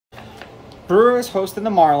Brewers hosting the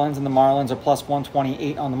Marlins, and the Marlins are plus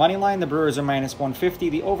 128 on the money line. The Brewers are minus 150.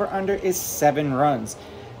 The over-under is 7 runs.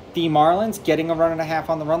 The Marlins, getting a run and a half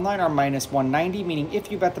on the run line, are minus 190, meaning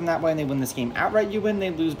if you bet them that way and they win this game outright, you win. They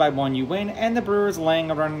lose by 1, you win. And the Brewers,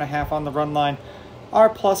 laying a run and a half on the run line, are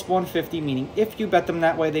plus 150, meaning if you bet them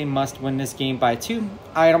that way, they must win this game by 2.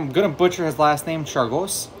 I'm going to butcher his last name,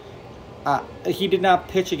 Chargos. He did not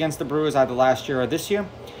pitch against the Brewers either last year or this year.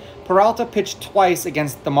 Peralta pitched twice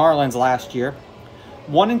against the Marlins last year.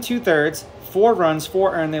 1 2/3, 4 runs,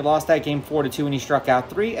 4 earned. They lost that game 4-2, and he struck out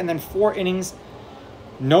 3. And then 4 innings,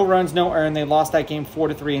 no runs, no earned. They lost that game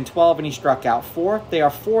 4-3 and 12, and he struck out 4. They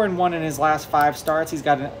are 4-1 in his last 5 starts. He's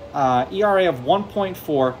got an ERA of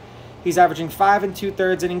 1.4. He's averaging 5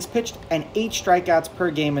 2/3 innings pitched and 8 strikeouts per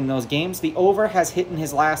game in those games. The over has hit in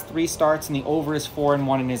his last 3 starts, and the over is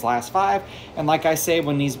 4-1 in his last 5. And like I say,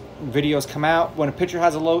 when these videos come out, when a pitcher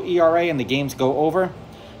has a low ERA and the games go over,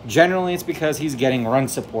 generally it's because he's getting run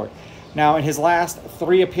support. Now, in his last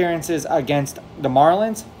 3 appearances against the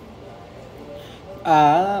Marlins,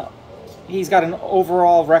 he's got an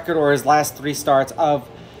overall record, or his last 3 starts, of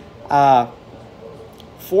 4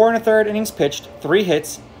 1/3 innings pitched, 3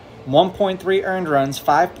 hits, 1.3 earned runs,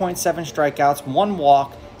 5.7 strikeouts, 1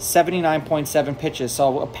 walk, 79.7 pitches.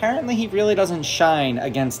 So apparently he really doesn't shine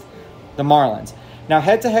against the Marlins. Now,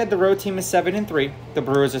 head-to-head, the road team is 7-3. The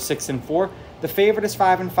Brewers are 6-4. The favorite is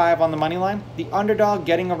 5-5 on the money line. The underdog,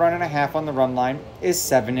 getting a run and a half on the run line, is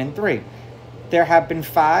 7-3. There have been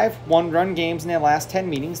 5 one-run games in their last 10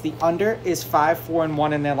 meetings. The under is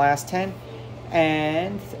 5-4-1 in their last 10.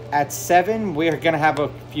 And at 7, we're going to have a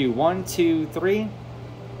few. 1, 2, 3,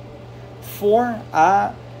 4.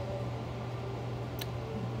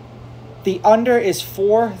 The under is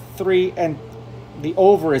 4-3, and the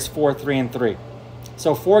over is 4-3-3.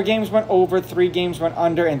 So 4 games went over, 3 games went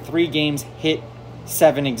under, and 3 games hit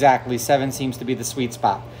 7 exactly. 7 seems to be the sweet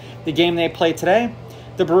spot. The game they played today,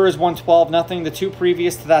 the Brewers won 12-0. The 2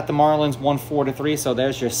 previous to that, the Marlins won 4-3. So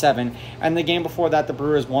there's your 7. And the game before that, the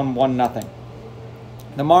Brewers won 1-0.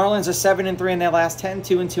 The Marlins are 7-3 in their last 10,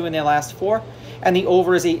 2-2 in their last 4, and the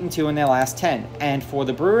over is 8-2 in their last 10. And for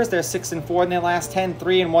the Brewers, they're 6-4 in their last 10,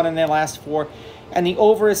 3-1 in their last 4, and the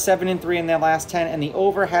over is 7-3 in their last 10, and the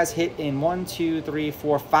over has hit in 1, 2, 3,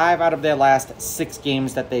 4, 5 out of their last 6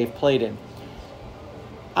 games that they've played in.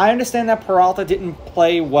 I understand that Peralta didn't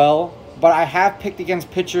play well, but I have picked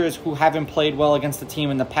against pitchers who haven't played well against the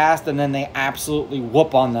team in the past, and then they absolutely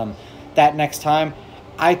whoop on them that next time.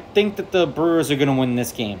 I think that the Brewers are going to win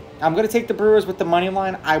this game. I'm going to take the Brewers with the money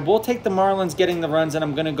line. I will take the Marlins getting the runs, and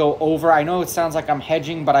I'm going to go over. I know it sounds like I'm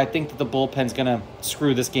hedging, but I think that the bullpen's going to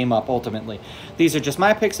screw this game up ultimately. These are just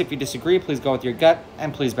my picks. If you disagree, please go with your gut,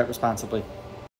 and please bet responsibly.